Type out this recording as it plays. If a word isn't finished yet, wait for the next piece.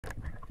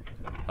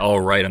All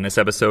right, on this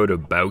episode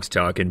of Bowkes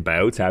Talking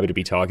Bouts, happy to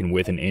be talking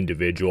with an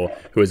individual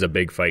who has a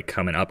big fight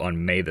coming up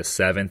on May the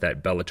 7th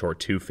at Bellator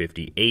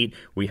 258.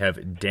 We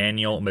have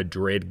Daniel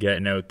Madrid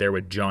getting out there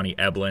with Johnny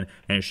Eblen,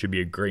 and it should be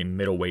a great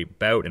middleweight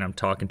bout, and I'm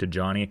talking to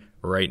Johnny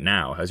right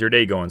now. How's your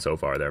day going so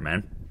far there,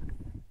 man?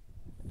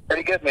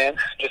 Pretty good, man.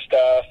 Just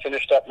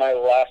finished up my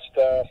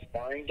last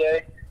sparring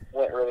day.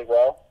 Went really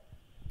well.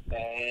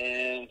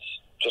 And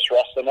just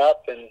resting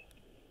up and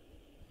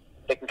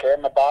taking care of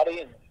my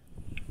body and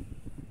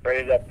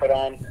ready to put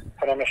on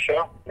a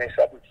show May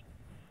 7th.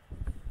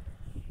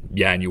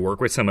 Yeah, and you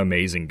work with some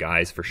amazing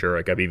guys for sure.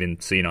 Like I've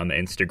even seen on the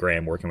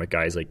Instagram working with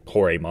guys like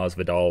Jorge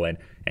Masvidal and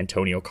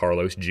Antonio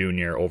Carlos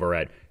Jr. over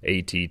at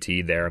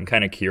ATT there. I'm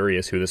kind of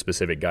curious who the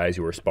specific guys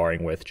you were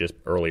sparring with just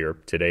earlier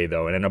today,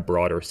 though, and in a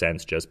broader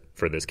sense just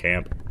for this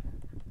camp.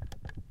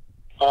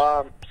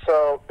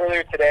 So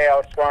earlier today I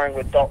was sparring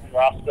with Dalton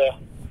Rosta,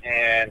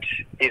 and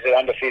he's an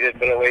undefeated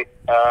middleweight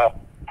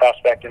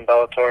prospect in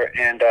Bellator,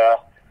 and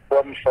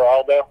Roman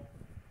Faraldo.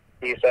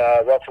 He's a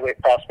welterweight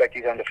prospect.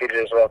 He's undefeated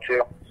as well,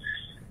 too.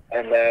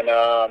 And then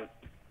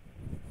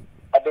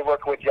I've been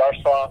working with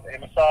Yaroslav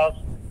Amosov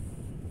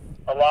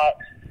a lot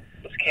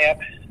this camp.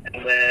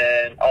 And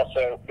then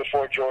also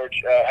before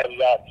George headed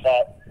out and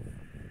fought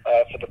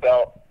for the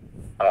belt,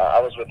 I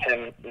was with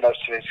him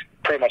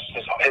pretty much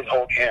his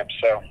whole camp.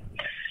 So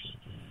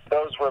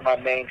those were my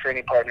main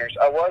training partners.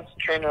 I was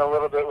training a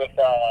little bit with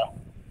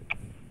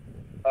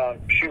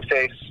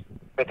Shoeface,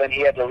 but then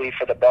he had to leave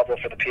for the bubble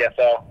for the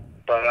PFL.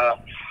 But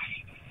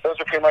those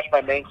are pretty much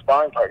my main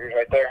sparring partners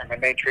right there, my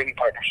main training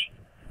partners.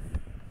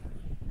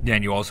 Yeah,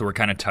 and you also were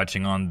kind of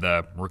touching on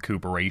the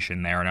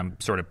recuperation there, and I'm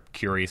sort of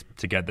curious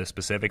to get the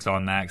specifics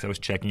on that because I was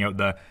checking out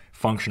the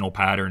functional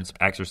patterns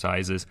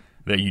exercises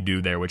that you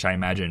do there, which I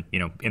imagine,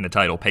 in the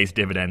title, pays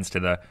dividends to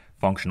the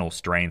functional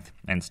strength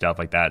and stuff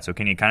like that. So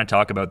can you kind of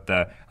talk about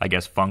the,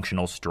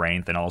 functional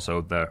strength and also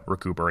the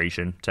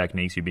recuperation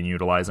techniques you've been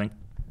utilizing?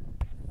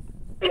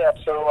 Yeah,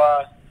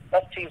 so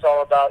FT is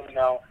all about,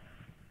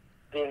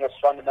 being as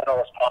fundamental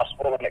as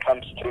possible when it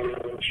comes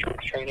to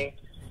strength training.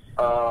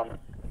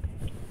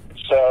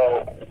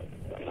 So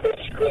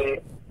basically,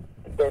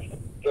 their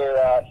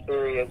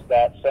theory is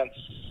that since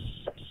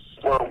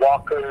we're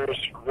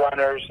walkers,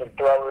 runners, and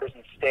throwers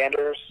and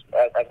standers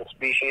as a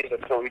species,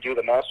 that's what we do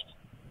the most,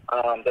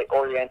 they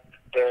orient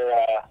their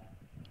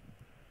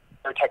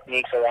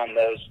techniques around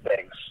those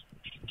things.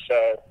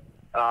 So,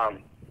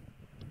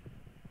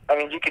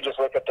 you could just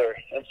look at their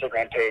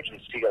Instagram page and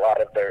see a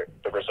lot of the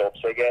results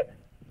they get.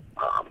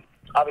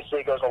 Obviously,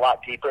 it goes a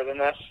lot deeper than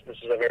this. This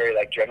is a very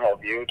general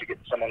view to get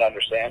someone to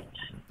understand.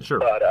 Sure.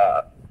 But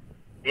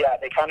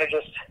they kind of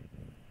just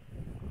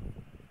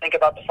think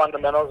about the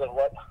fundamentals of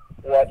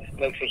what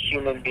makes a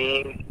human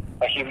being,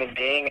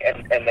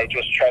 and they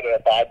just try to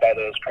abide by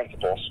those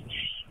principles.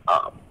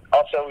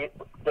 Also,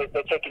 they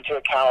take into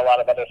account a lot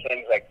of other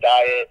things like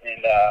diet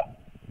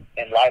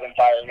and light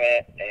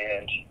environment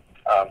and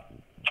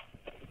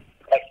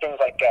things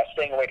like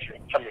staying away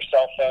from your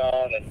cell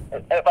phone and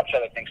a bunch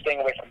of other things, staying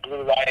away from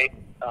blue light,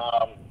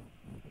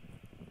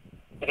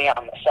 getting out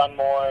in the sun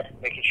more,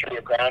 making sure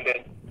you're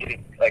grounded,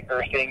 getting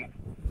earthing,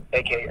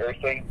 aka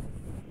earthing.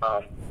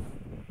 So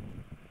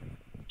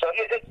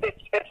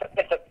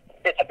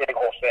it's a big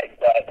whole thing,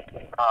 but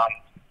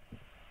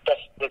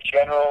just the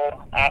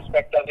general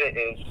aspect of it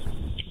is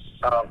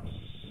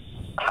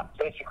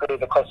basically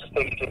the closest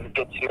thing you can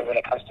get to when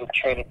it comes to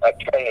training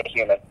a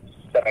human.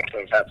 If that makes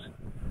any sense.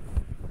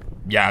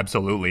 Yeah,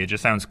 absolutely. It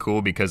just sounds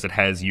cool because it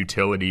has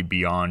utility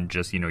beyond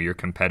just, your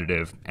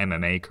competitive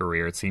MMA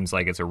career. It seems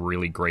like it's a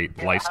really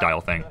great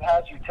lifestyle thing. It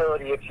has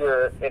utility if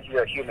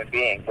you're a human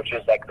being, which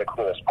is the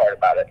coolest part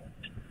about it.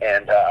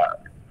 And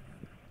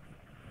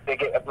they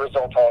get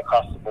results all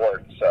across the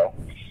board, so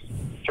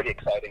pretty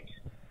exciting.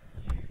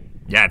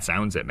 Yeah, it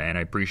sounds it, man.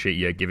 I appreciate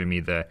you giving me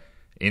the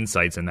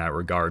insights in that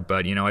regard,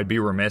 but I'd be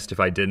remiss if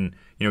I didn't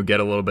get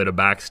a little bit of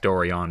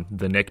backstory on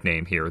the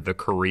nickname here, the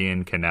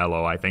Korean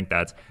Canelo. I think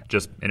that's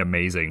just an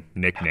amazing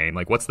nickname.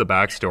 What's the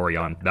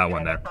backstory on that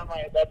one there?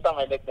 That's not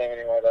my nickname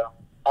anymore, though.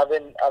 I've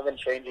been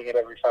changing it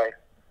every fight.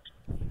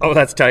 Oh,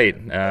 that's tight.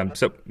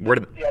 So where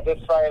did? Yeah, this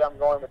fight I'm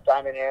going with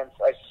Diamond Hands.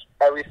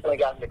 I recently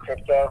got into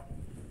crypto,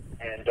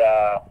 and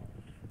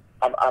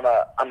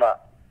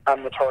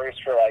I'm notorious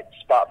for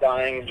spot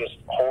buying and just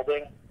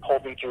holding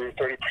through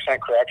 30%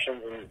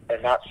 corrections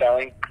and not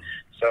selling.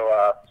 So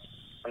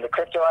on the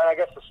crypto line, I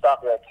guess the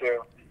stock roll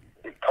too.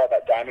 We call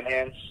that Diamond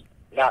Hands,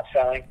 not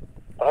selling.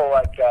 The whole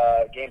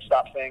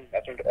GameStop thing. I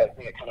think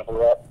it kind of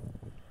blew up.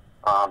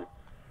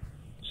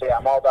 So yeah,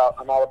 I'm all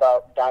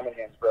about Diamond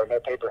Hands, bro.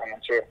 No paper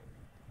hands here.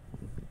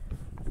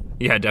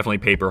 Yeah, definitely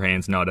paper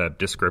hands, not a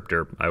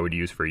descriptor I would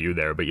use for you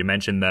there. But you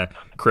mentioned the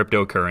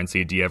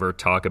cryptocurrency. Do you ever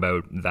talk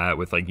about that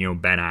with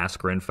Ben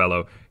Askren,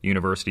 fellow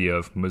University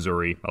of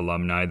Missouri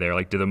alumni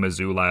there? Do the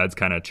Mizzou lads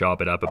kind of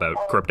chop it up about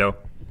crypto?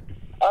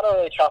 I don't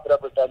really chop it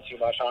up with them too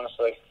much,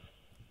 honestly.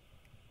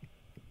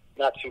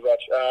 Not too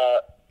much.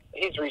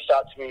 He's reached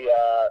out to me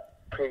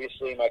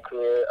previously in my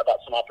career about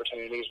some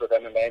opportunities with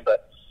MMA,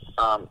 but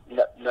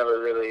never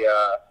really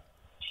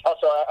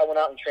Also, I went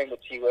out and trained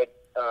with T-Wood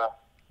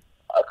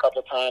a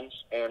couple times,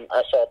 and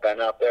I saw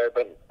Ben out there,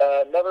 but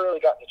never really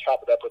got to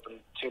chop it up with him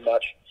too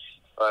much.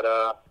 But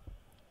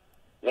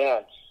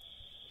man,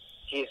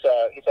 he's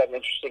had an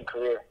interesting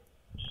career,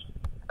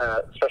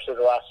 especially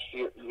the last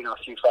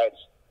few fights.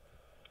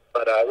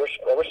 But I wish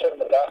him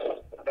the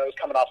best. I know he's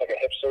coming off like a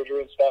hip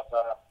surgery and stuff.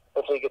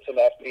 Hopefully, he gets in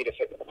the FB to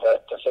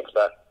fix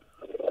that.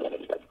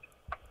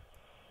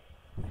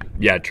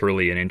 Yeah,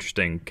 truly an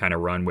interesting kind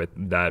of run with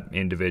that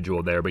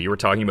individual there. But you were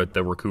talking about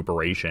the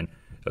recuperation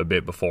a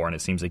bit before, and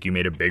it seems like you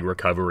made a big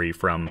recovery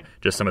from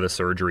just some of the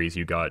surgeries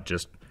you got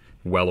just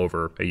well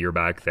over a year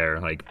back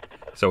there. Like,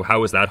 so how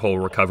was that whole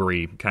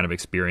recovery kind of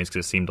experience?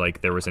 Because it seemed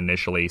like there was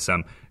initially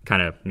some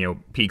kind of,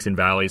 peaks and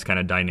valleys kind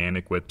of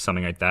dynamic with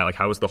something like that. Like,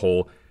 how was the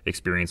whole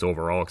experience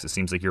overall? Because it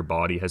seems like your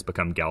body has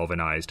become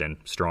galvanized and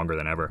stronger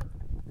than ever.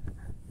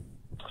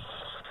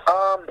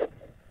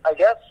 I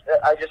guess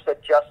I just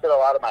adjusted a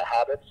lot of my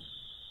habits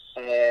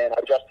and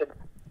adjusted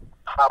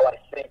how I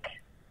think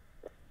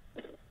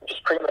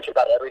just pretty much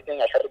about everything.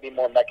 I try to be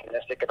more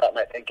mechanistic about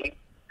my thinking.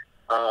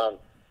 I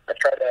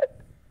try to,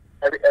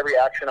 every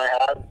action I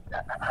have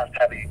has to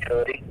have a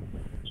utility.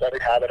 So every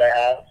habit I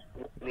have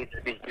needs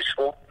to be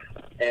useful.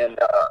 And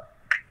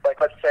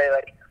let's say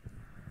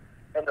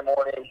in the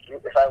morning,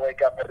 if I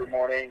wake up every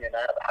morning and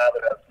I have a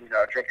habit of,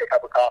 drinking a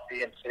cup of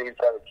coffee and sitting in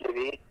front of the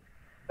TV,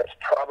 that's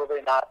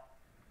probably not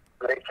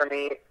great for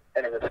me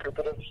in a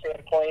recuperative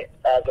standpoint,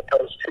 as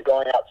opposed to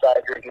going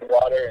outside, drinking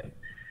water, and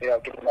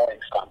getting morning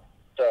sun.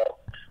 So,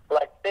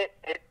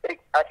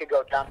 I could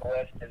go down the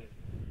list and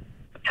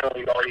tell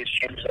you all these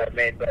changes that I've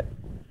made, but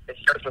it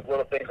starts with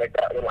little things like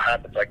that, little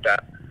habits like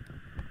that.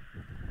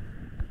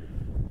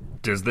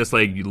 Does this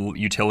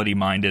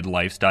utility-minded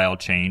lifestyle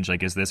change?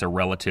 Is this a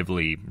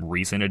relatively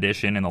recent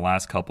addition in the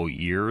last couple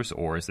years,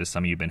 or is this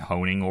something you've been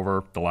honing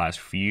over the last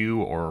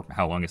few, or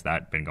how long has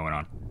that been going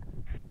on?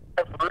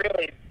 I've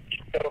really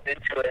dove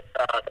into it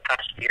the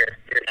past year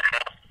and a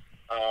half.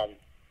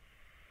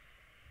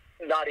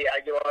 Nadia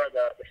Aguilar,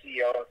 the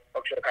CEO of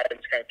Bowkes kind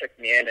of took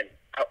me in and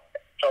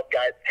helped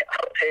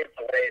pave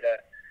the way to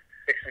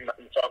fixing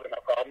and solving my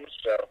problems.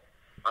 So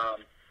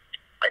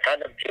I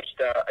kind of just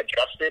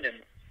adjusted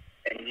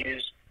and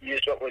used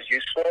what was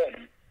useful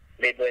and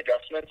made the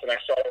adjustments, and I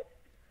saw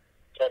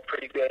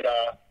pretty good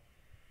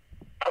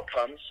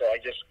outcomes. So I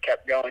just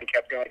kept going,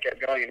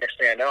 and next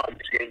thing I know, I'm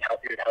just getting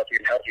healthier and healthier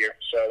and healthier.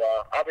 So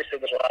obviously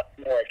there's a lot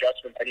more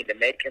adjustments I need to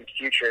make in the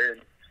future,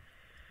 and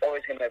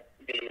always going to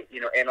be,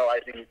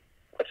 analyzing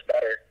what's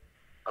better.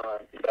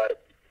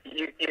 But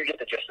you get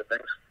the gist of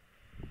things.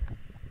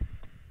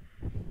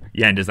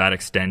 Yeah, and does that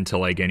extend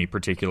to any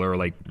particular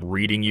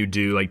reading you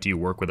do? Do you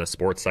work with a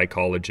sports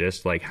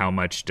psychologist? How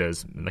much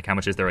is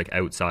there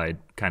outside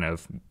kind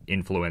of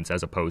influence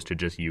as opposed to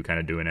just you kind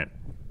of doing it?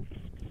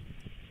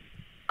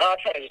 I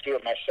try to just do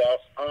it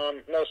myself.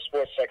 No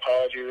sports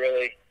psychology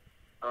really.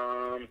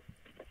 I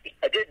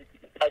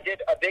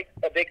did a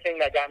big thing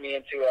that got me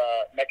into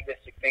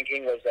mechanistic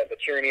thinking was The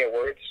Tyranny of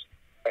Words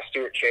by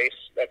Stuart Chase.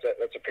 That's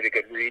a pretty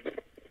good read.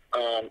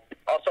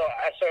 Also,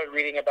 I started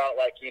reading about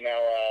why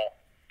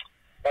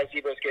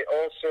zebras get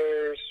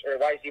ulcers, or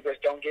why zebras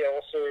don't get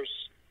ulcers.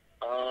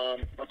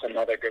 What's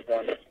another good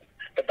one?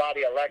 The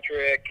Body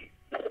Electric.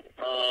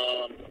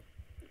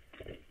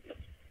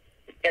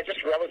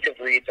 Just relative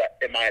reads,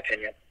 in my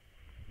opinion.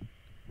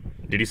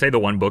 Did you say the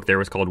one book there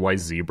was called Why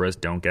Zebras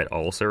Don't Get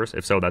Ulcers?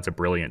 If so, that's a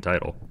brilliant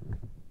title.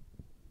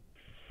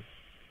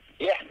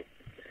 Yeah,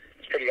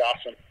 it's pretty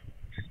awesome.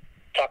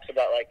 Talks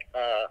about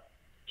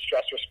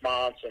stress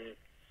response and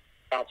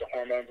balance of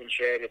hormones and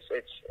shit. It's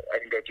I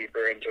can go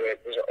deeper into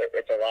it.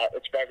 It's a lot.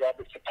 It's by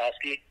Robert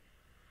Sapolsky,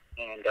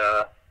 and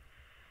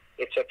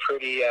it's a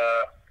pretty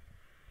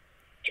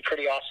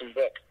awesome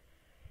book.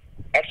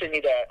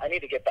 Actually, I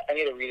need to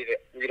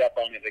read up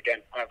on it again.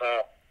 I've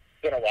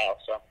been a while,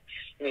 so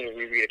I need to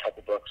reread a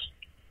couple books.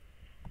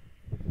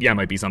 Yeah, it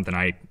might be something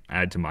I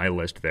add to my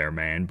list there,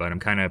 man. But I'm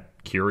kind of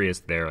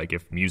curious there,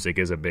 if music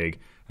is a big,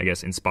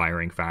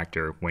 inspiring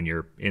factor when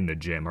you're in the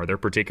gym. Are there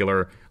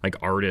particular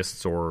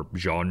artists or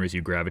genres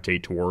you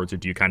gravitate towards, or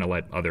do you kind of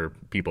let other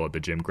people at the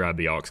gym grab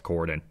the aux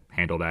cord and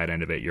handle that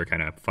end of it? You're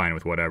kind of fine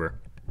with whatever.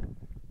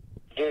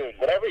 Dude,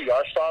 whatever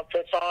Yaroslav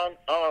puts on,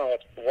 I don't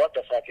know what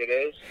the fuck it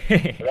is.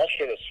 That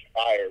shit is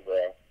fire,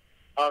 bro.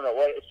 I don't know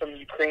what. It's some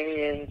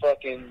Ukrainian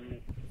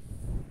fucking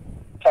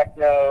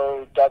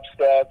techno,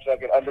 dubstep,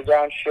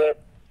 underground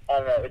shit. I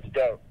don't know. It's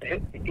dope.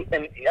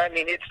 And I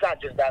mean, it's not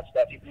just that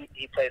stuff.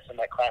 He plays some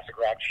classic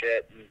rock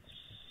shit and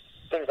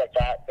things like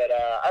that. But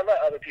I let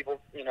other people,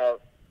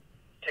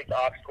 take the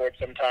aux cord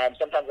sometimes.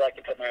 Sometimes I like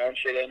to put my own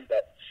shit in.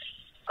 But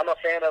I'm a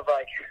fan of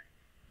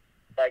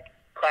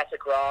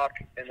classic rock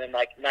and then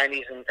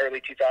 90s and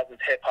early 2000s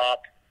hip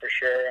hop for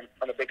sure.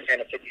 I'm a big fan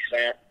of 50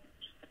 Cent.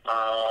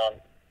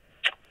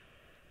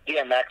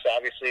 DMX,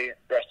 obviously,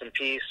 rest in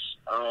peace.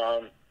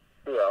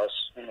 Who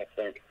else? Let me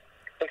think.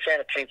 Big fan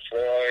of Pink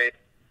Floyd,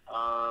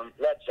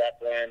 Led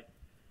Zeppelin,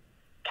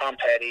 Tom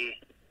Petty.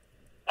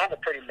 I have a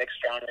pretty mixed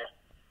genre.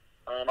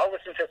 I'll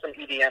listen to some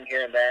EDM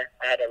here and there.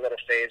 I had a little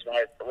phase where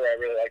I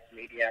really liked some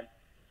EDM.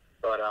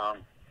 But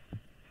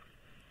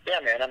yeah,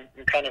 man,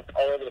 I'm kind of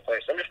all over the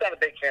place. I'm just not a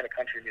big fan of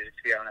country music,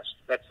 to be honest.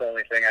 That's the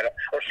only thing.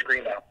 Or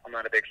screamo. I'm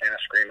not a big fan of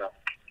screamo.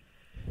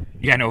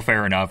 Yeah, no,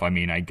 fair enough. I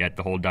mean, I get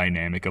the whole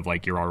dynamic of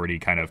like you're already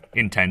kind of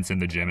intense in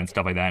the gym and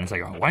stuff like that. And it's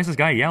like, oh, why is this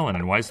guy yelling?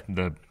 And why is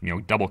the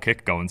double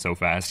kick going so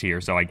fast here?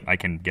 So I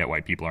can get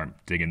why people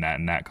aren't digging that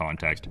in that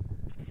context.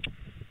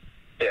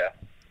 Yeah.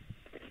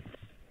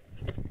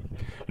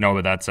 No,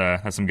 but that's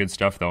some good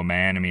stuff though,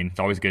 man. I mean, it's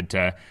always good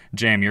to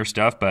jam your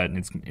stuff, but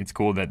it's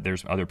cool that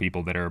there's other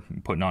people that are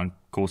putting on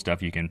cool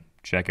stuff you can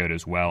check out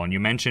as well. And you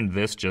mentioned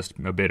this just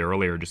a bit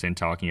earlier, just in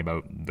talking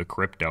about the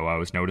crypto. I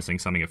was noticing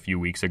something a few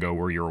weeks ago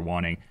where you were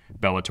wanting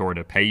Bellator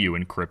to pay you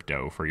in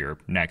crypto for your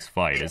next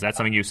fight. Is that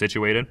something you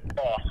situated?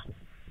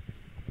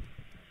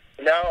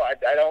 No,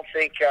 I don't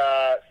think,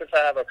 since I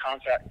have a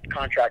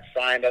contract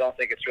signed, I don't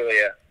think it's really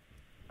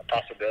a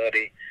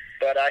possibility.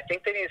 But I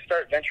think they need to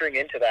start venturing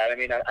into that. I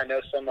mean, I know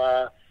some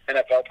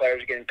NFL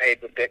players are getting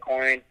paid with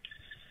Bitcoin.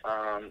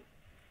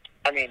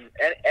 I mean,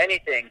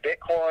 anything,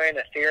 Bitcoin,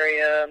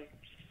 Ethereum,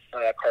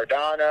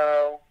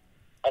 Cardano.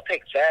 I'll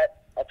take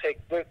Zet.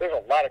 There's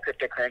a lot of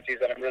cryptocurrencies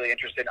that I'm really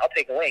interested in. I'll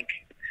take Link,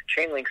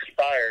 Chainlink,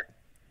 Spire.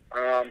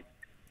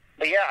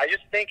 But yeah, I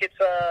just think it's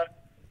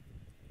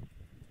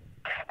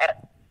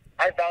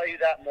I value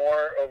that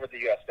more over the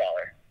U.S.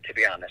 dollar, to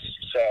be honest.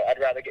 So I'd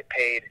rather get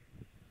paid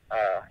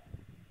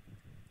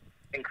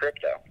in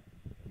crypto.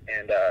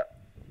 And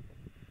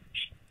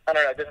I don't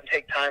know, it doesn't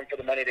take time for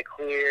the money to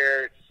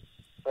clear.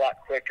 It's a lot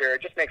quicker.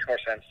 It just makes more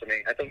sense to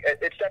me. I think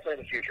it's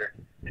definitely the future.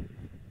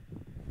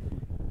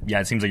 Yeah,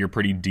 it seems like you're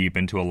pretty deep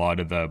into a lot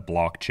of the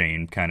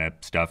blockchain kind of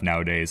stuff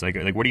nowadays. Like,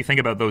 what do you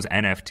think about those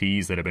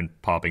NFTs that have been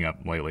popping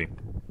up lately?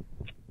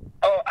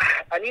 Oh,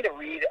 I need to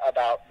read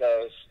about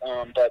those,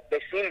 but they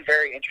seem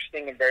very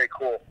interesting and very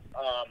cool.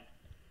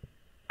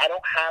 I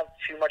don't have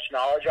too much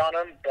knowledge on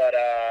them, but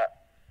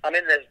I'm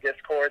in this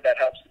Discord that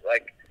helps,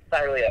 like, it's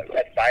not really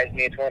advise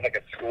me, it's more like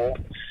a school,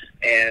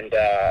 and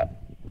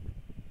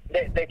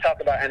they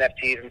talk about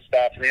NFTs and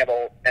stuff, and they have a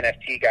whole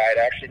NFT guide.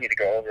 I actually need to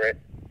go over it.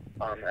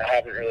 I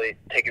haven't really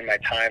taken my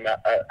time out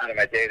of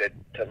my day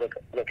to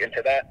look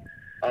into that,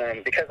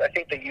 because I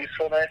think the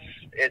usefulness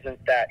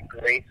isn't that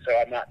great, so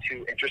I'm not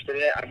too interested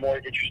in it. I'm more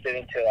interested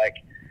into, like,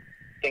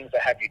 things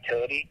that have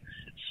utility.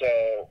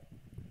 So,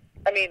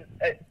 I mean,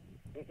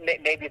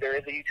 maybe there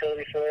is a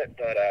utility for it,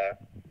 but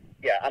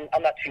yeah,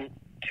 I'm not too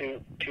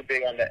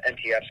big on the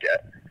NTFs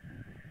yet.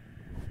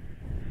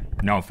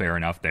 No, fair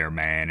enough there,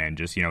 man. And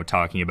just,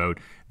 talking about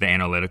the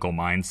analytical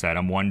mindset,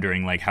 I'm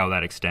wondering, like, how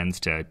that extends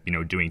to,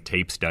 doing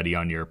tape study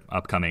on your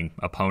upcoming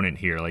opponent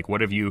here. Like,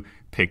 what have you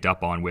picked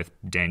up on with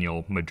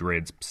Daniel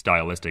Madrid's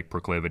stylistic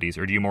proclivities,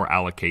 or do you more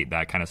allocate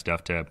that kind of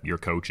stuff to your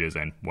coaches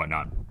and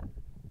whatnot?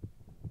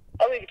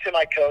 I'll leave it to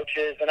my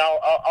coaches, and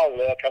I'll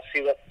look. I'll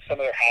see what some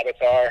of their habits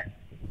are.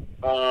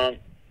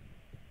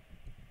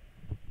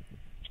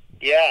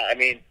 Yeah, I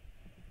mean,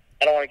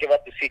 I don't want to give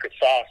up the secret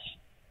sauce.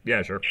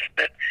 Yeah, sure.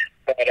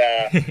 But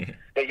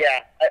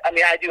yeah, I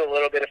mean, I do a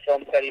little bit of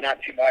film study,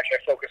 not too much. I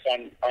focus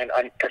on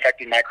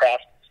perfecting my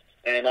craft,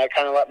 and I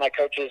kind of let my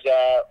coaches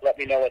let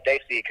me know what they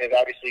see, because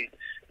obviously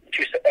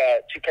two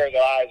pairs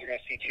of eyes are going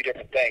to see two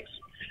different things.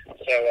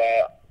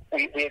 So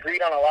we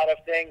agreed on a lot of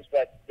things,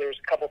 but there's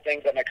a couple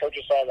things that my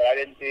coaches saw that I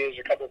didn't see. There's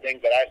a couple of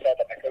things that I saw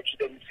that my coaches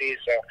didn't see.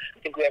 So I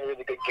think we have a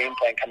really good game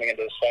plan coming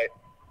into this fight.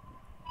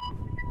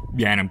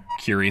 Yeah, and I'm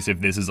curious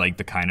if this is like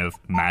the kind of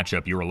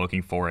matchup you were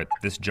looking for at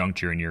this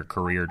juncture in your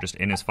career, just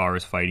in as far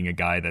as fighting a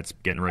guy that's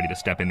getting ready to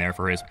step in there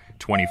for his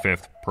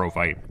 25th pro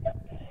fight.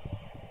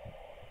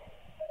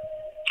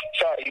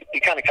 Sorry,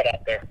 you kind of cut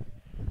out there.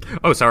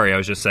 Oh, sorry, I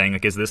was just saying,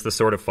 like, is this the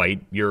sort of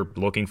fight you're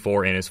looking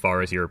for in as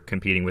far as you're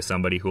competing with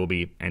somebody who will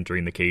be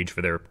entering the cage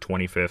for their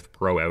 25th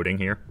pro outing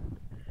here?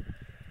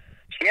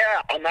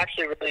 Yeah, I'm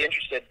actually really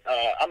interested.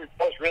 I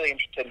was really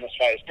interested in this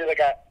fight. As soon as I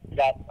got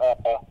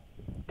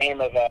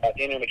name of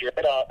Daniel Madrid,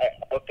 I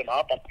looked him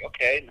up. I'm like,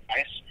 okay,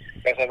 nice.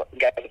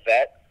 Guy's a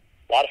vet.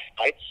 A lot of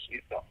fights.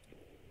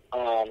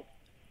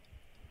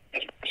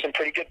 Some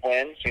pretty good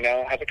wins.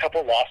 Has a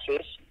couple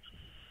losses.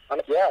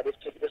 Yeah, this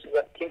is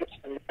I think it's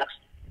the next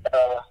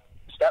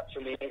step for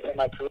me in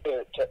my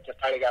career to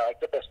fight a guy like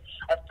this.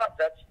 I thought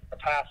that's the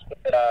past,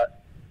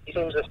 but he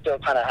seems to still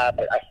kind of have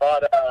it. I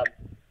fought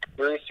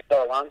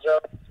Mauricio Alonso.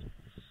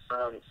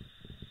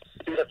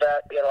 He was a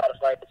vet. He had a lot of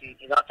fights. He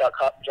knocked out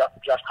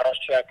Josh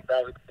Koscheck.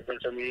 That was a good win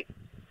for me.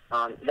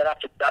 Then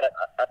after that,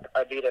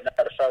 I beat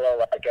another fellow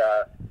like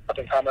up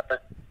and comer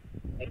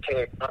named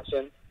Taylor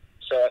Johnson.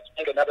 So I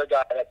think another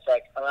guy that's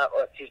like,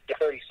 he's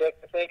 36,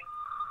 I think.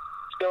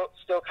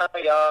 Still kind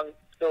of young,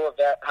 still a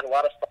vet, had a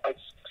lot of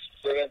fights,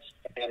 experience,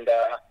 and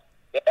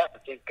yeah, I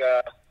think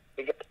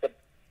it's a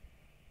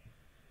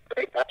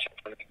great matchup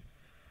for me.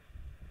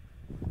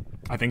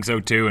 I think so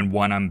too, and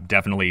one I'm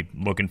definitely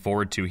looking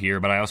forward to here,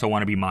 but I also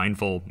want to be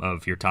mindful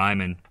of your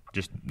time and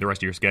just the rest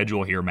of your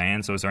schedule here,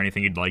 man. So is there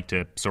anything you'd like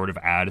to sort of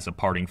add as a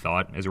parting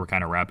thought as we're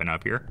kind of wrapping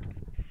up here?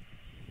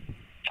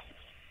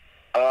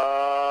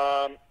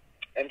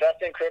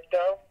 Invest in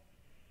crypto,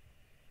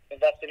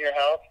 invest in your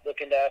health,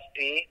 look into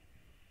SP,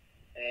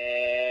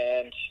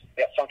 and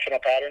functional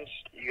patterns.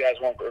 You guys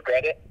won't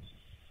regret it.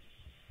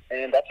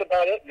 And that's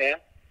about it, man.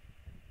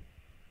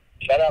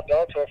 Shout out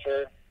Bellator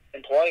for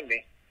employing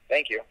me.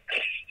 Thank you.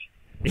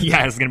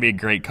 Yeah, it's going to be a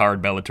great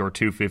card. Bellator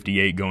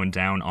 258 going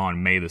down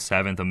on May the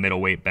 7th, a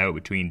middleweight bout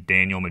between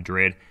Daniel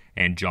Madrid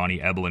and Johnny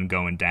Eblen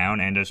going down.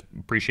 And just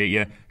appreciate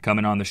you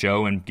coming on the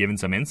show and giving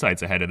some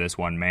insights ahead of this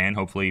one, man.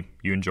 Hopefully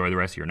you enjoy the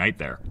rest of your night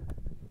there.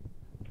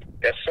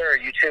 Yes, sir.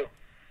 You too.